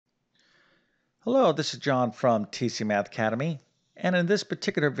Hello, this is John from TC Math Academy, and in this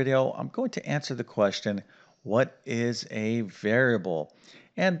particular video, I'm going to answer the question, what is a variable?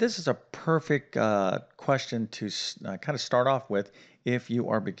 And this is a perfect question to kind of start off with if you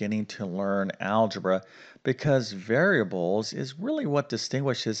are beginning to learn algebra, because variables is really what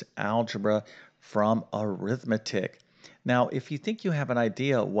distinguishes algebra from arithmetic. Now, if you think you have an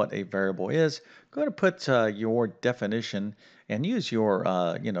idea what a variable is, go ahead and put your definition and use your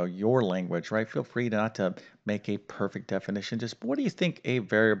language, right? Feel free not to make a perfect definition. Just what do you think a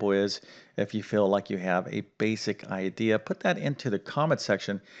variable is? If you feel like you have a basic idea, put that into the comment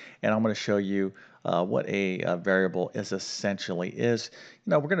section, and I'm going to show you what a variable is essentially is.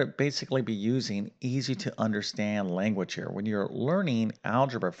 We're going to basically be using easy to understand language here. When you're learning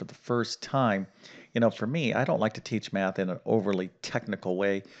algebra for the first time, for me, I don't like to teach math in an overly technical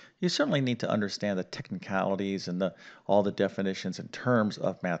way. You certainly need to understand the technicalities and all the definitions and terms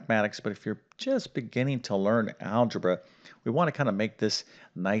of mathematics, but if you're just beginning to learn algebra, we want to kind of make this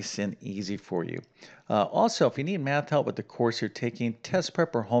nice and easy for you. Also, if you need math help with the course you're taking, test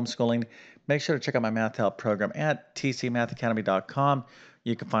prep or homeschooling, make sure to check out my math help program at tcmathacademy.com.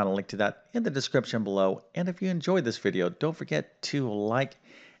 You can find a link to that in the description below. And if you enjoyed this video, don't forget to like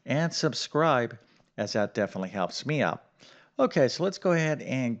and subscribe, as that definitely helps me out. Okay, so let's go ahead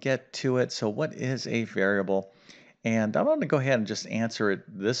and get to it. So what is a variable? And I'm going to go ahead and just answer it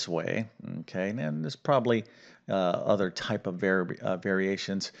this way. Okay, and there's probably other type of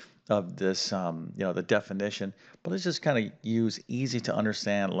variations of this, the definition. But let's just kind of use easy to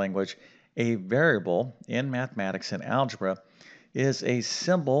understand language. A variable in mathematics and algebra is a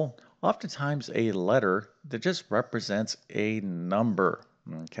symbol, oftentimes a letter, that just represents a number.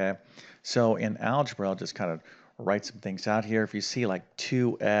 Okay, so in algebra, I'll just kind of write some things out here. If you see like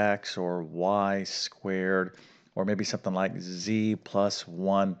 2x or y squared, or maybe something like z plus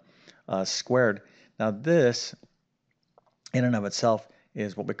 1 squared. Now this, in and of itself,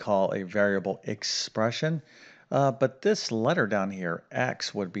 is what we call a variable expression. But this letter down here,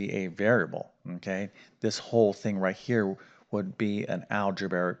 x, would be a variable, okay? This whole thing right here would be an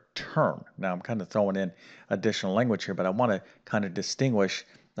algebraic term. Now I'm kind of throwing in additional language here, but I want to kind of distinguish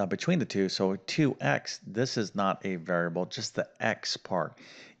between the two. So 2x, this is not a variable, just the x part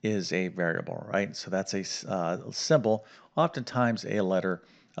is a variable, right? So that's a symbol, oftentimes a letter.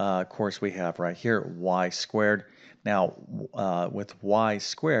 Of course, we have right here y squared. Now, with y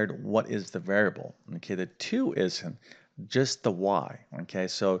squared, what is the variable? Okay, the 2 isn't, just the y. Okay,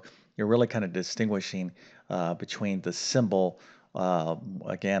 so you're really kind of distinguishing between the symbol.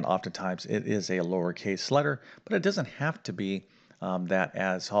 Again, oftentimes it is a lowercase letter, but it doesn't have to be that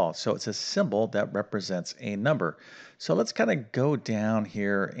as all. So it's a symbol that represents a number. So let's kind of go down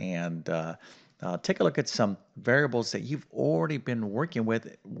here and take a look at some variables that you've already been working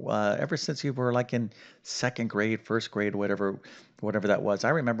with ever since you were like in second grade, first grade, whatever that was. I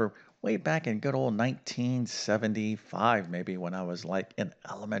remember way back in good old 1975, maybe when I was like in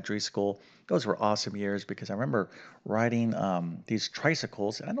elementary school. Those were awesome years because I remember riding these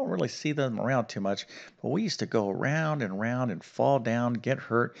tricycles. I don't really see them around too much, but we used to go round and round and fall down, get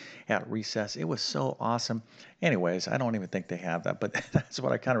hurt at recess. It was so awesome. Anyways, I don't even think they have that, but that's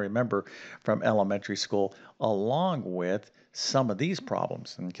what I kind of remember from elementary school, along with some of these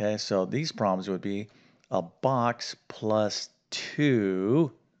problems. Okay, so these problems would be a box plus 2,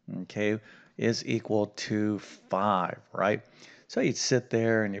 okay, is equal to 5, right? So you'd sit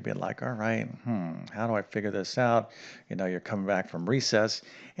there and you'd be like, all right, how do I figure this out? You're coming back from recess,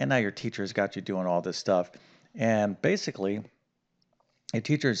 and now your teacher's got you doing all this stuff. And basically, a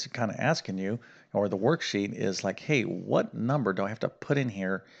teacher is kind of asking you, or the worksheet is like, hey, what number do I have to put in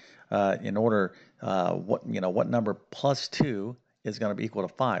here in order, what number plus 2 is going to be equal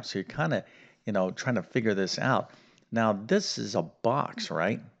to 5? So you're kind of, trying to figure this out. Now, this is a box,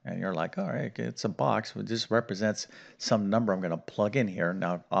 right? And you're like, all right, okay, it's a box. It just represents some number I'm going to plug in here.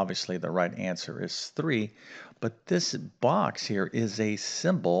 Now, obviously, the right answer is 3. But this box here is a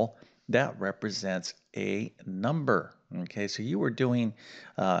symbol that represents a number. Okay, so you were doing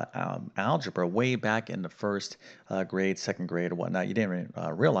algebra way back in the first grade, second grade, or whatnot. You didn't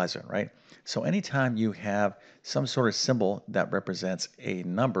even realize it, right? So anytime you have some sort of symbol that represents a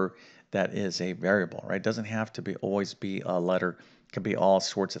number, that is a variable, right? It doesn't have to be always be a letter. It can be all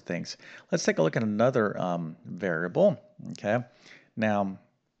sorts of things. Let's take a look at another variable. Okay, now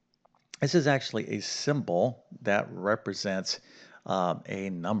this is actually a symbol that represents a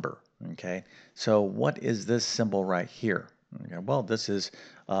number. Okay, so what is this symbol right here? Okay, well, this is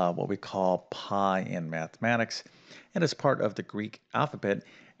what we call pi in mathematics, and it's part of the Greek alphabet.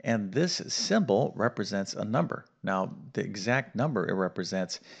 And this symbol represents a number. Now, the exact number it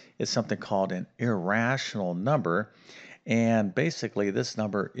represents is something called an irrational number. And basically, this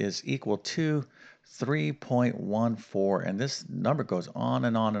number is equal to 3.14. And this number goes on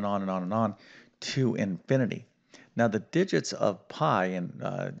and on and on and on and on to infinity. Now, the digits of pi, and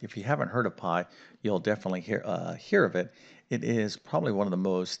if you haven't heard of pi, you'll definitely hear of it. It is probably one of the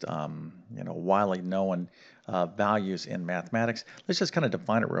most widely known values in mathematics. Let's just kind of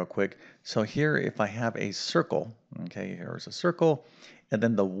define it real quick. So here, if I have a circle, okay, here's a circle, and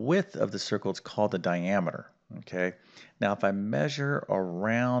then the width of the circle is called the diameter. Okay. Now, if I measure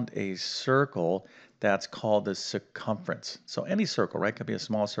around a circle, that's called the circumference. So any circle, right? Could be a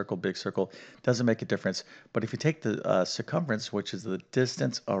small circle, big circle, doesn't make a difference. But if you take the circumference, which is the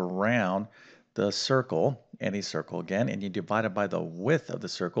distance around the circle, any circle again, and you divide it by the width of the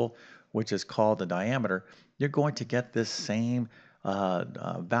circle, which is called the diameter, you're going to get this same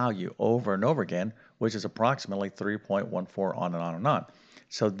value over and over again, which is approximately 3.14 on and on and on.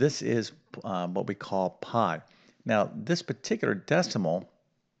 So this is what we call pi. Now, this particular decimal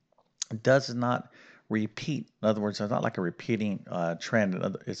does not repeat. In other words, it's not like a repeating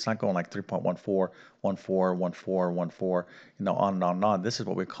trend. It's not going like 3.14, 14, 14, 14, on and on and on. This is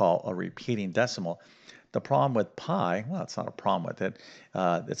what we call a repeating decimal. The problem with pi, well, it's not a problem with it.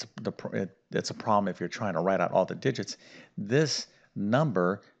 It's a problem if you're trying to write out all the digits. This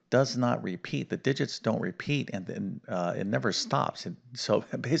number does not repeat. The digits don't repeat, and then it never stops. And so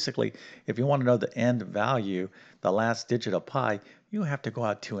basically, if you want to know the end value, the last digit of pi, you have to go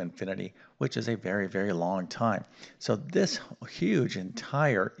out to infinity, which is a very, very long time. So this huge,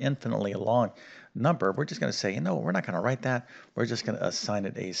 entire, infinitely long number, we're just going to say, we're not going to write that. We're just going to assign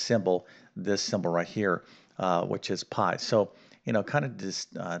it a symbol, this symbol right here, which is pi. So, kind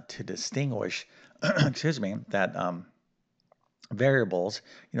of to distinguish, excuse me, that variables,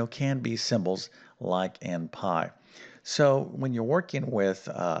 can be symbols like in pi. So when you're working with,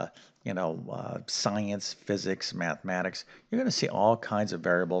 science, physics, mathematics, you're going to see all kinds of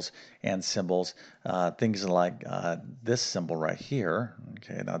variables and symbols, things like this symbol right here.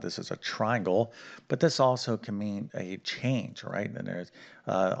 Okay, now this is a triangle, but this also can mean a change, right? And there's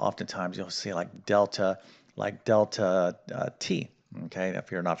oftentimes you'll see like delta T. Okay, if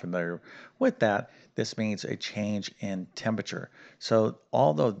you're not familiar with that, this means a change in temperature. So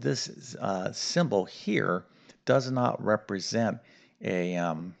although this symbol here does not represent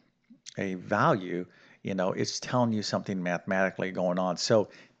a value, it's telling you something mathematically going on. So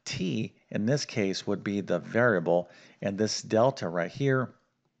T in this case would be the variable, and this delta right here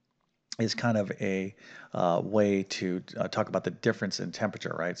is kind of a way to talk about the difference in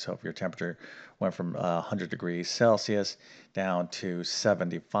temperature, right? So if your temperature went from 100 degrees Celsius down to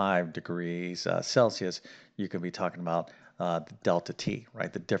 75 degrees Celsius, you could be talking about the delta T,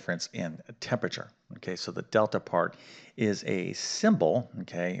 right? The difference in temperature. Okay, so the delta part is a symbol,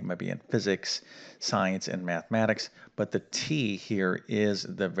 okay? It might be in physics, science, and mathematics, but the T here is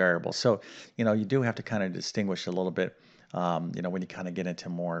the variable. So, you do have to kind of distinguish a little bit when you kind of get into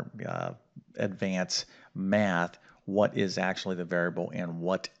more advanced math, what is actually the variable and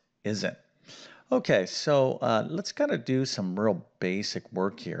what isn't. Okay, so let's kind of do some real basic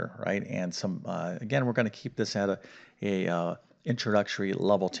work here, right? And again, we're going to keep this at a introductory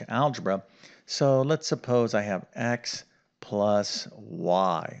level to algebra. So let's suppose I have x plus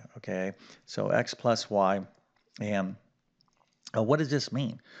y, okay? So x plus y, and what does this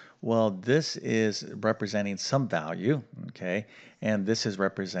mean? Well, this is representing some value, okay, and this is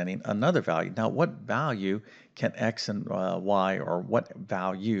representing another value. Now, what value can x and y, or what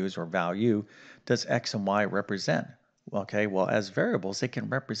values or value does x and y represent? Okay, well, as variables, they can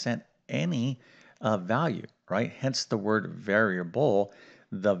represent any value, right? Hence the word variable.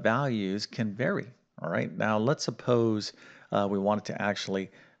 The values can vary, all right? Now, let's suppose we wanted to actually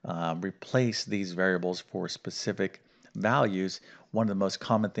replace these variables for specific values. One of the most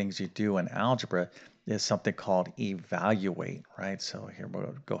common things you do in algebra is something called evaluate, right? So here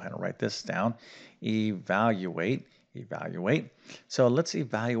we'll go ahead and write this down. Evaluate. So let's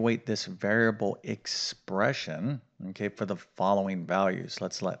evaluate this variable expression, okay, for the following values.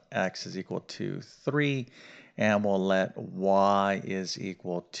 Let's let x is equal to 3, and we'll let y is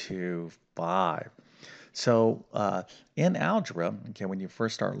equal to 5. So in algebra, okay, when you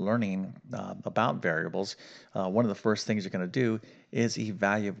first start learning about variables, one of the first things you're going to do is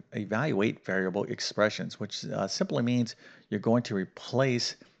evaluate variable expressions, which simply means you're going to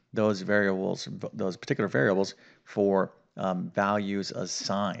replace those variables, those particular variables, for values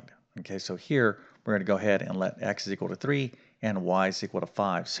assigned. Okay, so here we're going to go ahead and let x is equal to 3 and y is equal to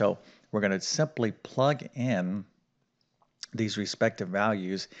 5. So we're going to simply plug in these respective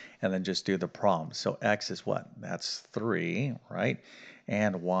values and then just do the problem. So x is what? That's 3, right?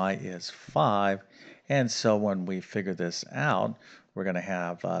 And y is 5. And so when we figure this out, we're going to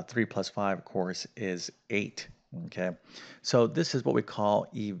have 3 plus 5, of course, is 8. Okay, so this is what we call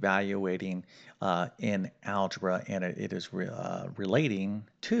evaluating in algebra, and it is relating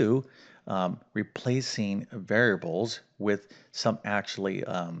to replacing variables with some actually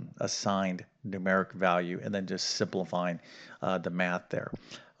assigned numeric value and then just simplifying the math there.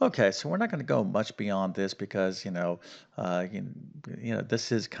 Okay, so we're not going to go much beyond this because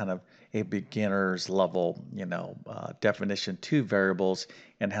this is kind of a beginner's level definition to variables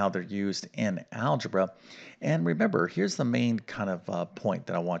and how they're used in algebra. And remember, here's the main kind of point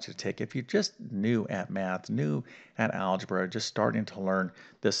that I want you to take. If you're just new at math, new at algebra, just starting to learn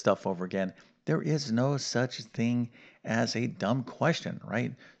this stuff over again, there is no such thing as a dumb question,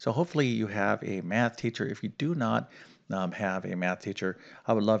 right? So hopefully you have a math teacher. If you do not have a math teacher,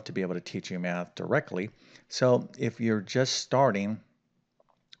 I would love to be able to teach you math directly. So if you're just starting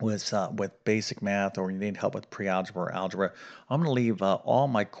with basic math or you need help with pre-algebra or algebra, I'm going to leave all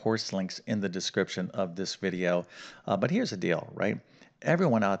my course links in the description of this video. But here's the deal, right?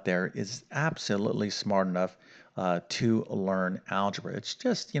 Everyone out there is absolutely smart enough to learn algebra. It's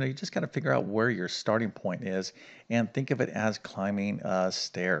just, you just got to figure out where your starting point is and think of it as climbing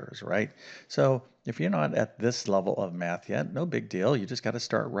stairs, right? So if you're not at this level of math yet, no big deal. You just got to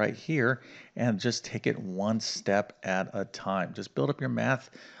start right here and just take it one step at a time. Just build up your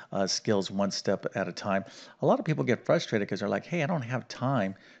math skills one step at a time. A lot of people get frustrated because they're like, hey, I don't have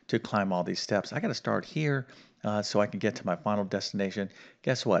time to climb all these steps. I got to start here so I can get to my final destination.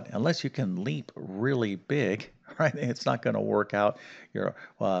 Guess what? Unless you can leap really big, right, it's not going to work out. You're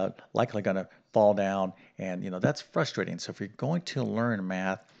likely going to fall down, and that's frustrating. So if you're going to learn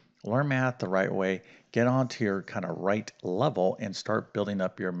math the right way, get onto your kind of right level, and start building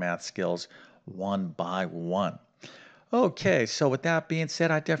up your math skills one by one. Okay, so with that being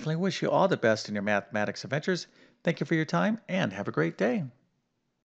said, I definitely wish you all the best in your mathematics adventures. Thank you for your time and have a great day.